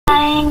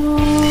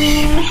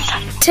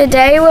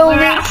Today we'll be...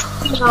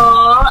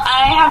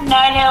 I have no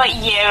idea what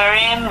year we're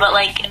in, but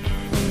like...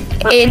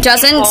 It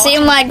doesn't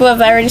seem like we're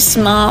very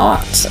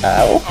smart,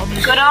 so...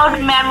 Good old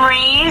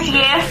memories,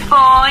 year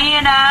 4,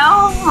 you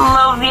know?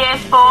 Love year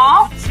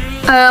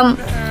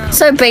 4.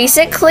 So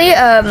basically,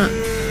 I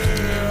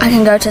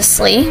can go to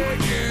sleep.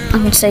 I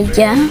can say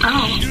yeah. Oh.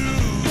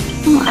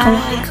 I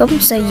can wake up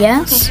and say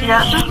yes.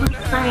 That doesn't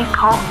very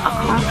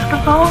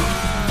comfortable.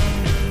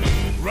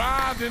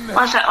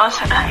 One sec.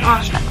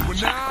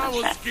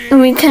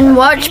 We can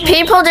watch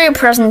people do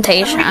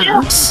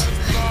presentations.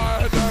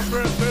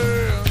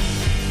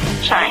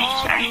 Sorry.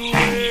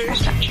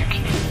 Stop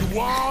joking.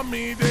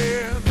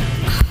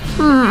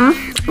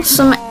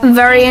 Some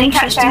very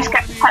interesting...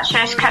 Catch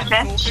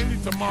this.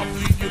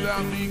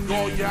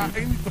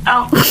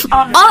 Oh,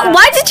 Oh,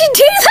 why did you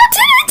do that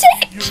to the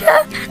teacher?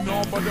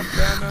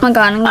 Oh my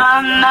god.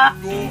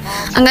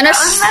 I'm gonna...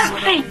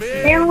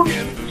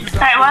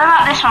 Right, what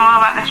about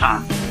this one?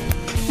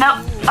 Nope.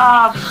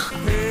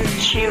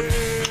 Shoot.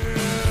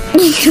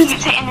 Keep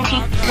hitting the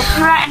teeth.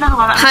 Right, another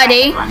one.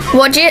 Heidi,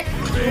 what do you...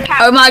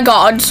 Oh my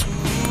god.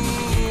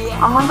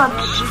 Oh my god.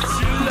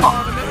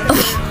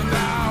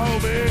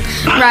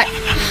 Right.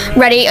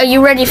 Ready? Are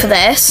you ready for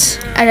this?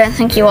 I don't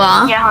think you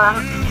are. Yeah, hold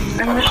on.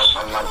 I'm just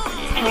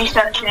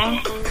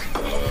researching.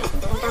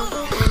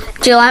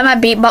 Do you like my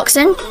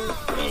beatboxing?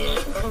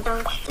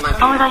 Oh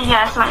my god,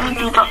 yes, let me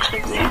beatbox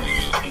with you.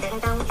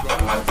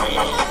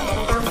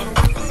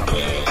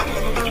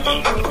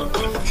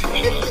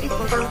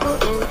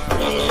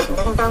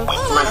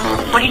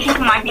 What do you think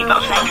of my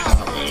beatboxing?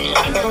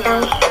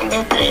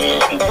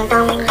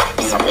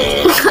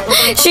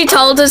 She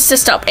told us to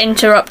stop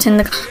interrupting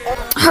the...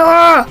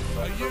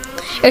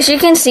 As you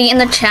can see in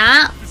the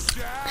chat,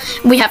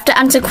 we have to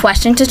answer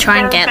questions to try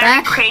and get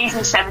there. Crazy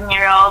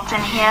 7-year-olds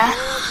in here.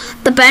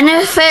 The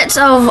benefits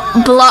of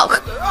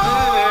black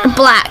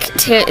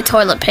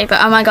toilet paper.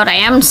 Oh my god, I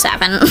am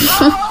 7.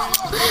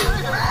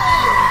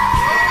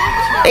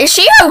 Is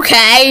she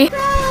okay?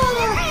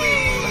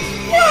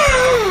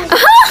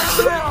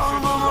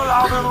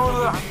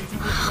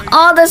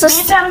 Oh, there's a...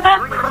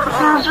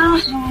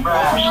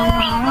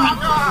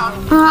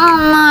 Oh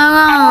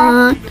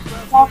my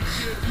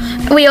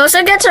god. We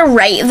also get to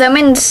rate them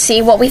and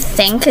see what we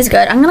think is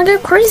good. I'm gonna go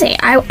crazy.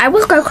 I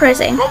will go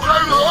crazy.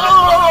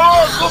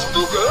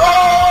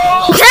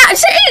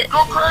 That's it!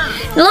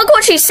 Look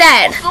what she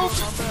said. Oh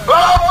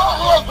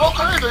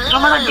my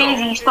god,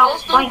 Daisy,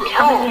 stop like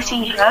having a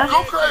seizure.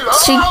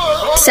 She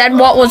said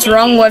what was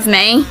wrong with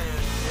me.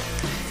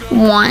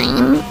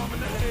 Wine.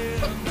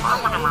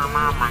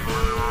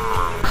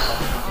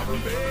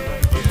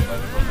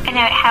 I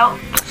know it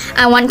helped.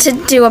 I want to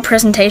do a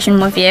presentation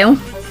with you.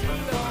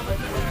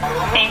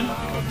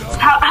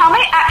 How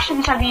many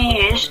actions have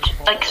you used,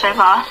 like, so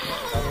far?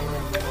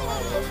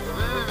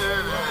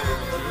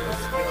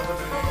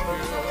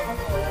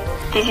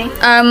 Daisy?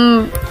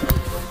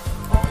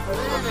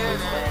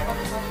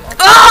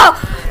 Oh!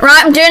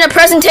 Right, I'm doing a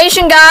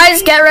presentation,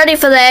 guys. Get ready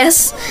for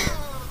this.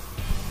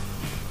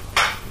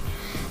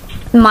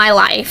 My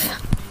life.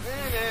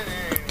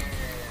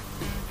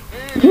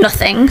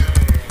 Nothing.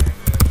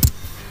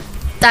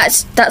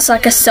 That's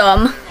like a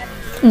sum.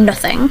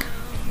 Nothing.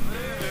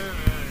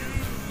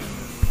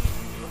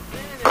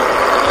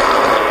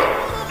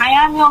 I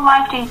am your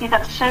life, Daisy.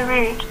 That's so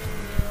rude.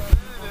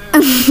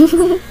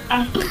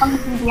 I'm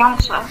the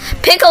answer.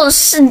 Pickles,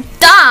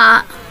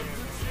 stop!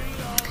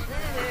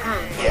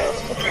 I'm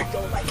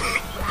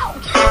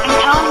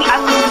telling you,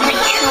 I'm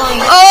literally...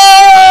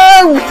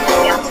 Oh!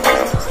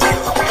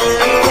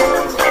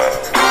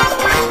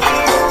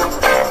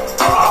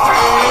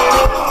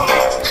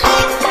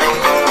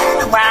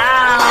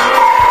 Wow.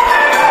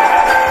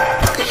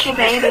 It's your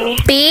baby.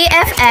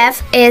 BFF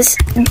is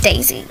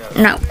Daisy.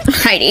 No,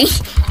 Heidi.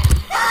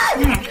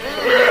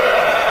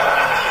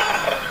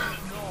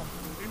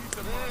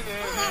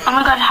 Oh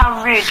my god,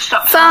 how rude.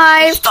 Stop.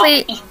 5,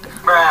 please.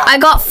 I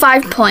got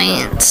 5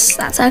 points.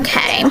 That's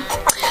okay.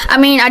 I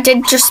mean, I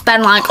did just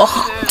spend like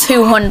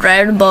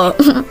 200, but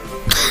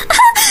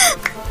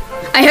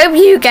I hope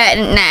you get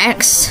it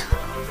next.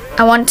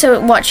 I want to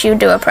watch you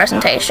do a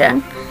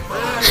presentation.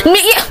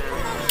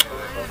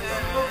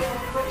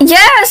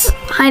 Yes,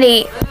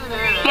 Heidi.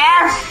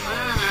 Yes.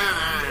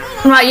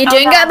 Right, you're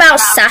doing it about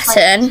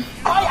Saturn.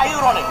 Why are you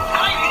running?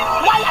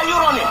 Why are you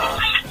running?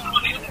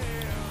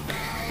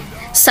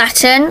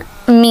 Saturn,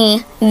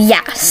 me,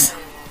 yes.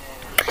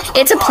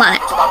 It's a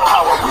planet.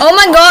 Oh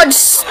my god,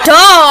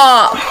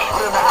 stop!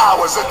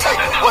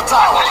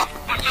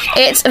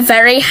 It's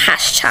very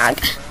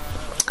hashtag.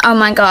 Oh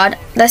my god,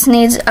 this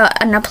needs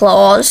an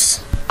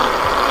applause.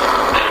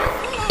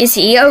 Is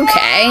he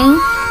okay?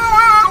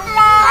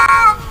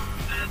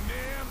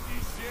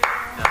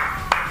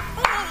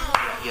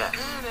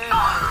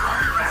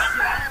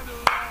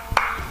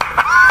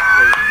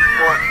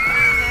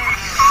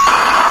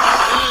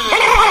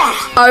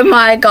 Oh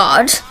my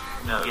god.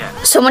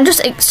 Someone just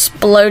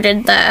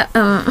exploded there.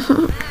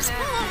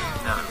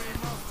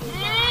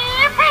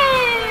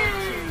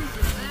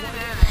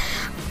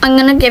 I'm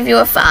gonna give you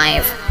a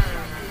 5.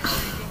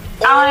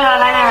 Oh, my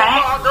god, I know,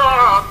 right?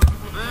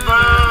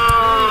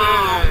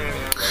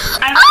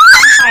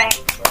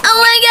 Oh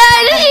my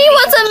god, he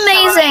was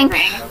amazing.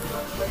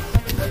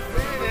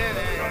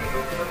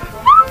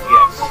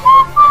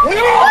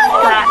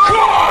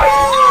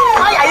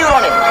 Why are you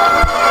running?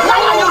 Why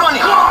are you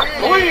running?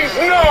 Please,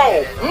 no!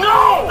 No!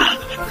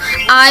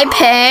 I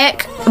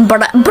pick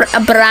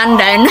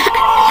Brandon.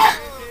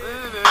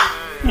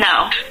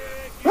 No.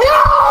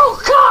 No,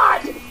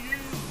 God!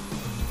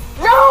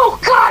 No,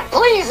 God,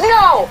 please,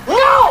 no!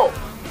 No!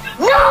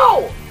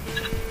 No!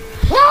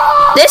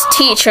 No! This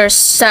teacher's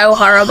so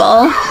horrible.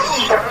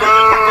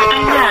 I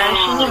know,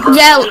 she's a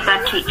really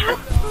bad teacher.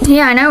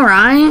 Yeah, I know,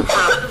 right?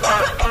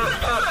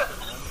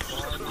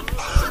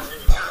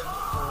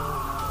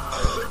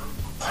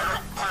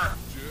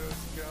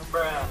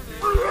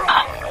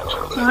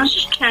 I was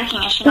just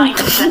joking, is she not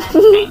even said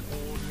anything?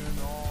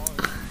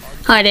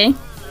 Heidi.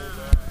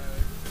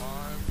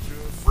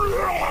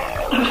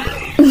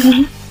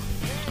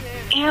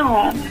 Ew.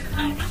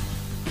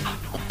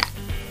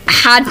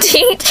 Had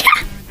teacher.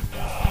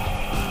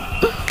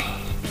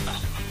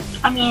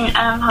 I mean,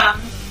 hold on.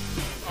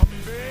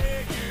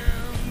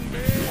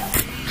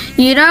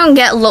 You don't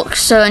get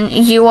looks, son.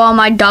 You are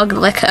my dog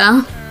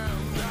licker.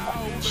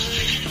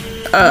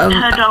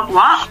 Her dog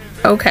what?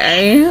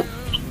 Okay.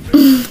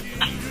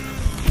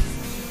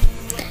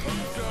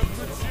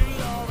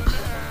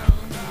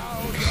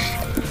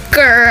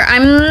 Grr,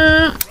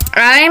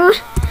 I'm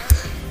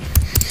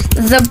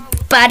the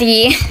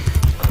buddy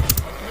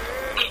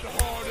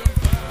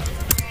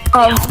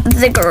of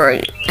the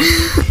group.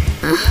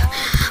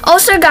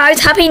 Also, guys,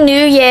 Happy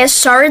New Year.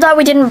 Sorry that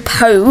we didn't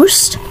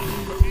post.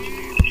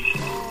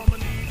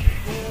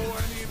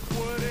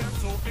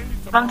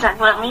 One sec,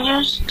 let me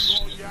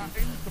just...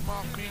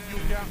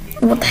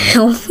 What the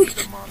hell?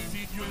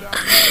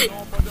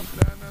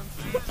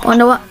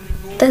 Wonder what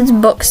this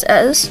book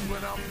says.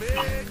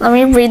 Let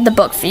me read the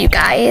book for you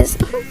guys.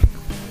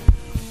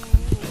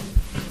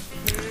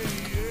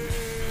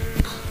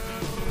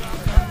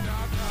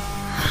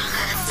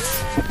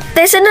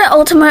 This is an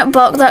ultimate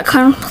book that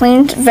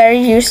contains very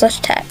useless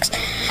text.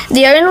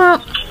 That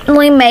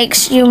only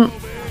makes you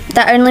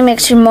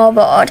more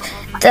bored.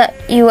 That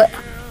you.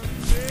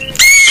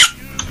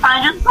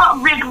 I just got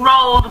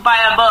rickrolled by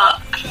a book.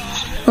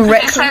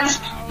 Rick. It says,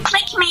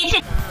 click me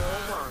to...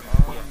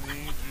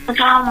 Look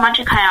how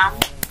magic I am.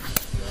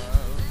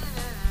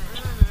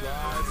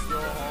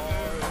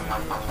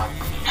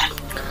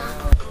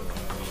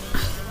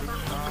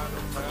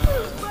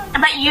 I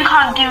bet you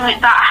can't do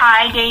it that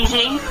high,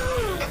 Daisy.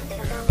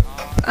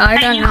 I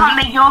don't You know. can't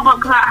make your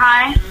book that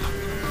high.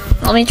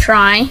 Let me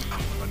try.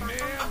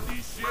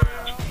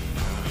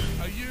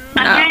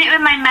 I'm doing it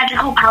with my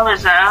magical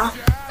powers, though.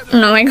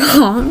 No, I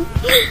can't.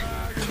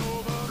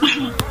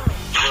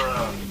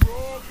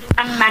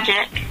 I'm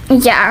magic.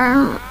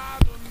 Yeah.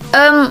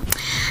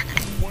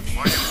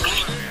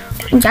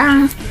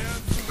 Yeah.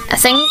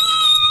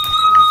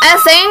 I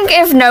think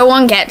if no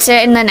one gets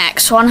it in the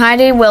next one,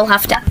 Heidi, we'll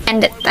have to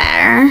end it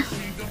there.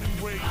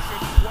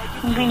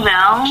 We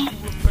will.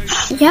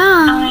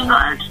 Yeah. Oh my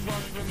god.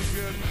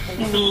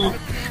 Me.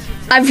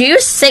 I've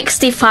used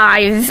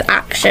 65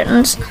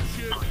 actions.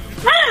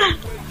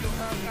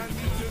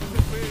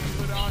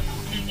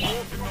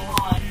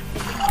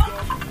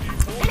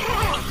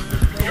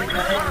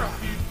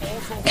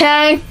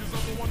 Okay.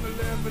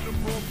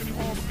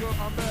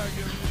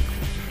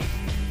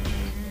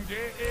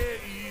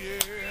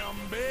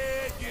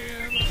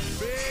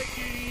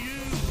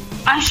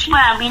 I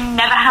swear we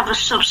never have a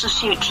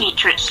substitute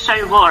teacher, it's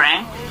so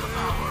boring.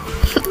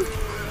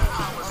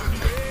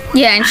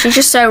 Yeah, and she's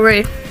just so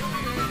rude.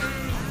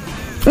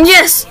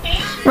 Yes!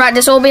 Right,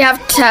 this all we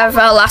have to have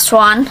our last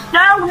one.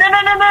 No, no,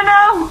 no, no, no,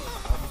 no!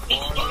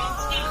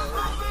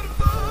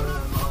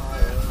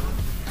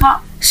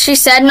 What? She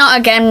said not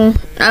again,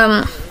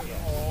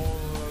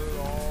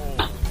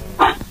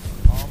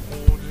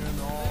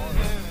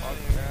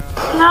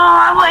 No,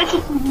 I wanted to...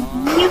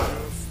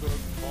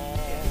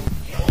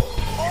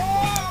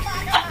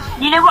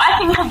 You know what I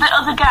think of the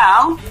other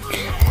girl?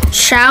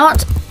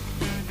 shout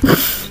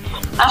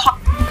That's what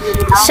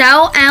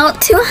shout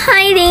out to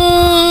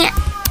Heidi.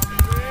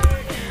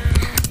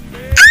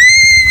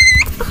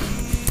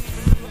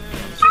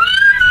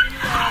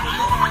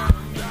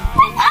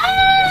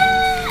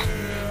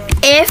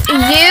 If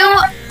you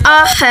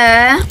are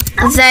her,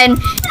 then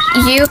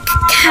you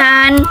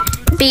can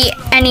be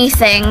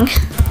anything.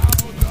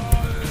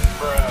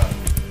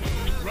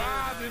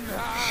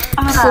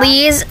 Oh my God.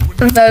 Please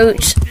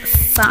vote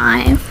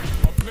 5.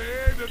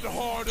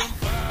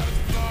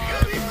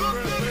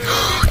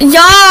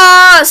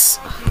 Yes!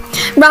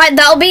 Right,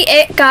 that'll be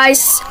it,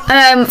 guys,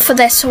 for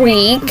this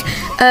week.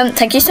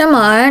 Thank you so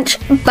much.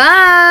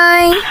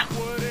 Bye!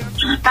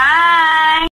 Bye!